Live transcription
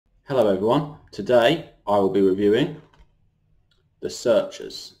Hello everyone, today I will be reviewing The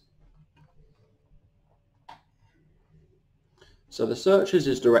Searchers. So The Searchers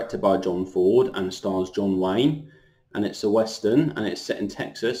is directed by John Ford and stars John Wayne, and it's a Western and it's set in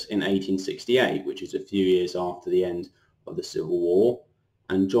Texas in 1868, which is a few years after the end of the Civil War,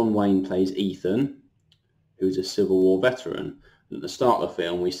 and John Wayne plays Ethan, who's a Civil War veteran. And at the start of the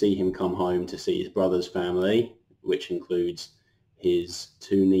film we see him come home to see his brother's family, which includes his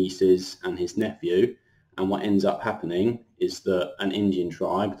two nieces and his nephew, and what ends up happening is that an Indian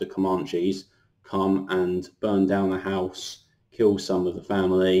tribe, the Comanches, come and burn down the house, kill some of the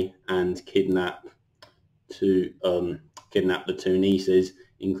family, and kidnap the two nieces,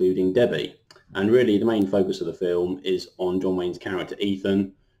 including Debbie. And really the main focus of the film is on John Wayne's character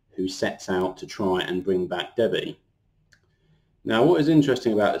Ethan, who sets out to try and bring back Debbie. Now, what is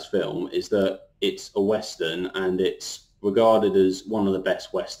interesting about this film is that it's a Western and it's regarded as one of the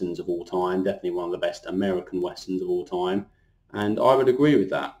best Westerns of all time, definitely one of the best American Westerns of all time, and I would agree with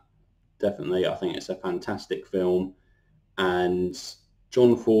that. Definitely, I think it's a fantastic film, and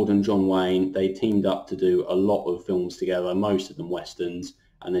John Ford and John Wayne, they teamed up to do a lot of films together, most of them Westerns,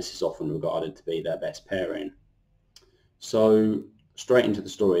 and this is often regarded to be their best pairing. So, straight into the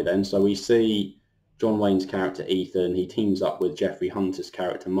story then. So we see John Wayne's character Ethan, he teams up with Jeffrey Hunter's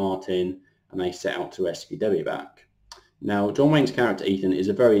character Martin, and they set out to rescue Debbie back. Now, John Wayne's character Ethan is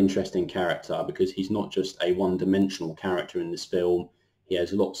a very interesting character because he's not just a one-dimensional character in this film. He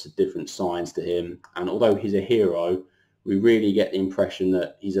has lots of different sides to him, and although he's a hero, we really get the impression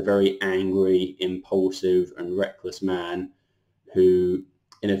that he's a very angry, impulsive and reckless man who,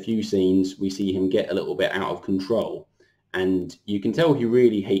 in a few scenes, we see him get a little bit out of control. And you can tell he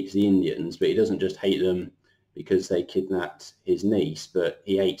really hates the Indians, but he doesn't just hate them because they kidnapped his niece, but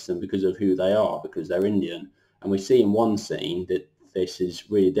he hates them because of who they are, because they're Indian. And we see in one scene that this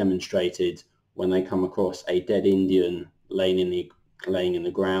is really demonstrated when they come across a dead Indian laying in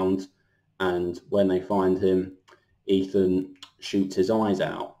the ground, and when they find him, Ethan shoots his eyes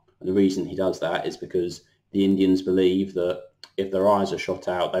out. And the reason he does that is because the Indians believe that if their eyes are shot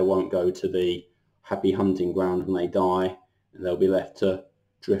out, they won't go to the happy hunting ground when they die, and they'll be left to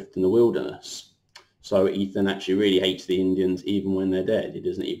drift in the wilderness. So Ethan actually really hates the Indians even when they're dead. He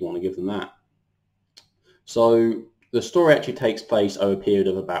doesn't even want to give them that. So the story actually takes place over a period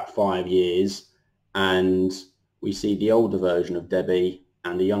of about 5 years, and we see the older version of Debbie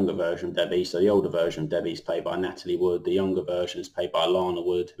and the younger version of Debbie. So the older version of Debbie is played by Natalie Wood. The younger version is played by Lana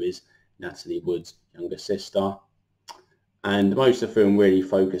Wood, who is Natalie Wood's younger sister. And most of the film really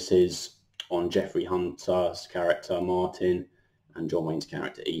focuses on Jeffrey Hunter's character Martin and John Wayne's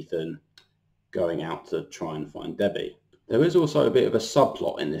character Ethan going out to try and find Debbie. There is also a bit of a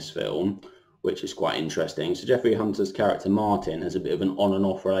subplot in this film, which is quite interesting. So Jeffrey Hunter's character Martin has a bit of an on and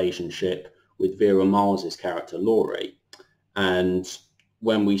off relationship with Vera Miles's character Laurie. And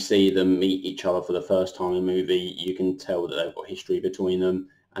when we see them meet each other for the first time in the movie, you can tell that they've got history between them.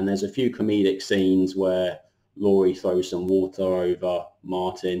 And there's a few comedic scenes where Laurie throws some water over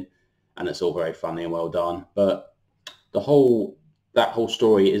Martin, and it's all very funny and well done. But that whole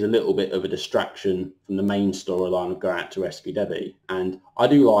story is a little bit of a distraction from the main storyline of going out to rescue Debbie. And I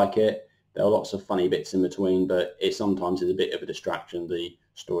do like it. There are lots of funny bits in between, but it sometimes is a bit of a distraction. The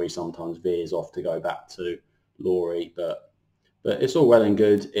story sometimes veers off to go back to Laurie, but it's all well and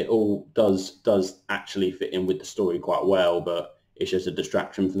good. It all does actually fit in with the story quite well, but it's just a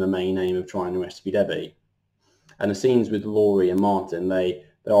distraction from the main aim of trying to rescue Debbie. And the scenes with Laurie and Martin, they're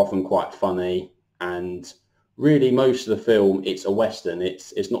often quite funny, and really most of the film, it's a Western.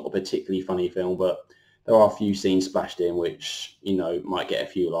 It's not a particularly funny film, but there are a few scenes splashed in which, you know, might get a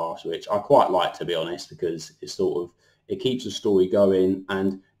few laughs, which I quite like, to be honest, because it keeps the story going.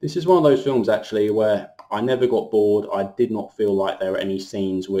 And this is one of those films actually where I never got bored. I did not feel like there were any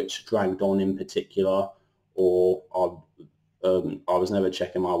scenes which dragged on in particular, or I was never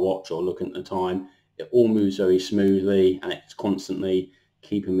checking my watch or looking at the time. It all moves very smoothly, and it's constantly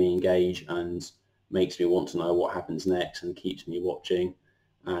keeping me engaged and makes me want to know what happens next and keeps me watching.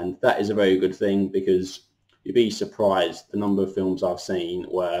 And that is a very good thing, because you'd be surprised the number of films I've seen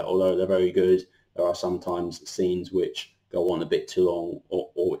where, although they're very good, there are sometimes scenes which go on a bit too long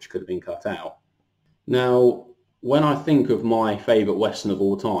or which could have been cut out. Now, when I think of my favourite Western of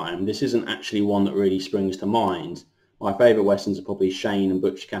all time, this isn't actually one that really springs to mind. My favourite Westerns are probably Shane and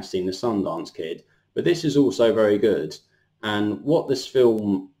Butch Cassidy and the Sundance Kid, but this is also very good. And what this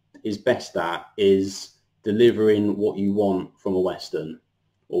film is best at is delivering what you want from a Western,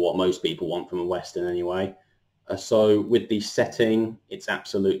 or what most people want from a Western anyway. So with the setting, it's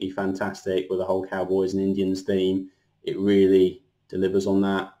absolutely fantastic with the whole Cowboys and Indians theme. It really delivers on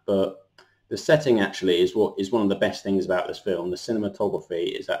that. But the setting actually is what is one of the best things about this film. The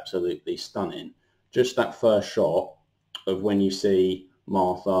cinematography is absolutely stunning. Just that first shot of when you see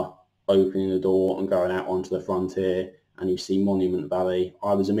Martha opening the door and going out onto the frontier, and you see Monument Valley,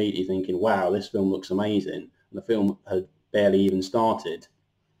 I was immediately thinking, wow, this film looks amazing. And the film had barely even started.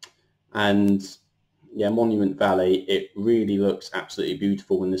 And yeah, Monument Valley, it really looks absolutely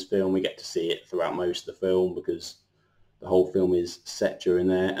beautiful in this film. We get to see it throughout most of the film because the whole film is set during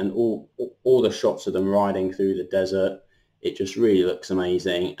there, and all the shots of them riding through the desert, it just really looks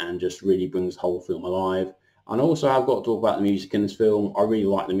amazing and just really brings the whole film alive. And also, I've got to talk about the music in this film. I really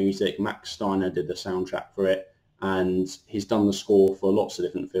like the music. Max Steiner did the soundtrack for it, and he's done the score for lots of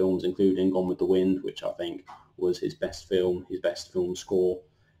different films, including Gone with the Wind, which I think was his best film score.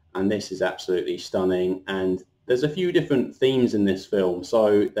 And this is absolutely stunning. And there's a few different themes in this film.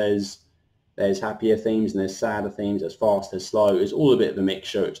 So there's happier themes and there's sadder themes, there's fast, there's slow. It's all a bit of a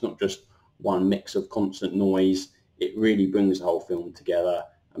mixture. It's not just one mix of constant noise. It really brings the whole film together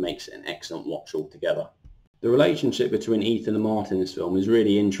and makes it an excellent watch altogether. The relationship between Ethan and Martin in this film is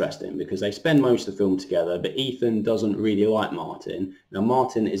really interesting because they spend most of the film together, but Ethan doesn't really like Martin. Now,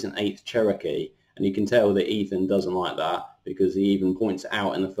 Martin is an 8th Cherokee, and you can tell that Ethan doesn't like that because he even points it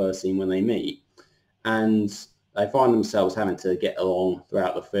out in the first scene when they meet. And they find themselves having to get along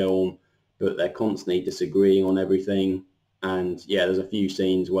throughout the film, but they're constantly disagreeing on everything. And yeah, there's a few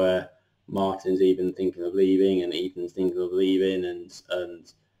scenes where Martin's even thinking of leaving and Ethan's thinking of leaving,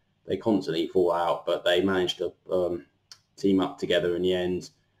 and they constantly fall out, but they manage to team up together in the end.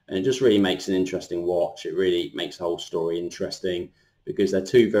 And it just really makes an interesting watch. It really makes the whole story interesting because they're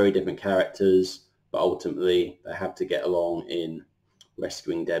two very different characters, but ultimately they have to get along in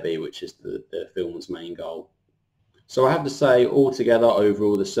rescuing Debbie, which is the film's main goal. So I have to say, altogether,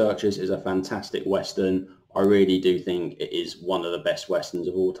 overall, The Searchers is a fantastic Western. I really do think it is one of the best Westerns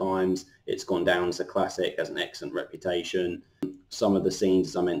of all times. It's gone down as a classic, has an excellent reputation. Some of the scenes,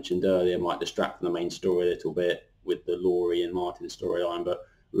 as I mentioned earlier, might distract from the main story a little bit with the Laurie and Martin storyline, but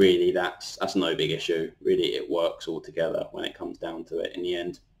really that's no big issue. Really, it works all together when it comes down to it in the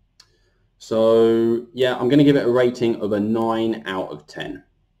end. So yeah, I'm going to give it a rating of a 9 out of 10.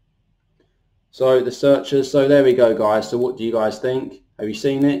 So The Searchers, so there we go, guys. So what do you guys think? Have you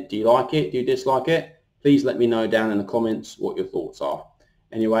seen it? Do you like it? Do you dislike it? Please let me know down in the comments what your thoughts are.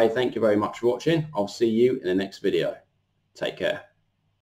 Anyway, thank you very much for watching. I'll see you in the next video. Take care.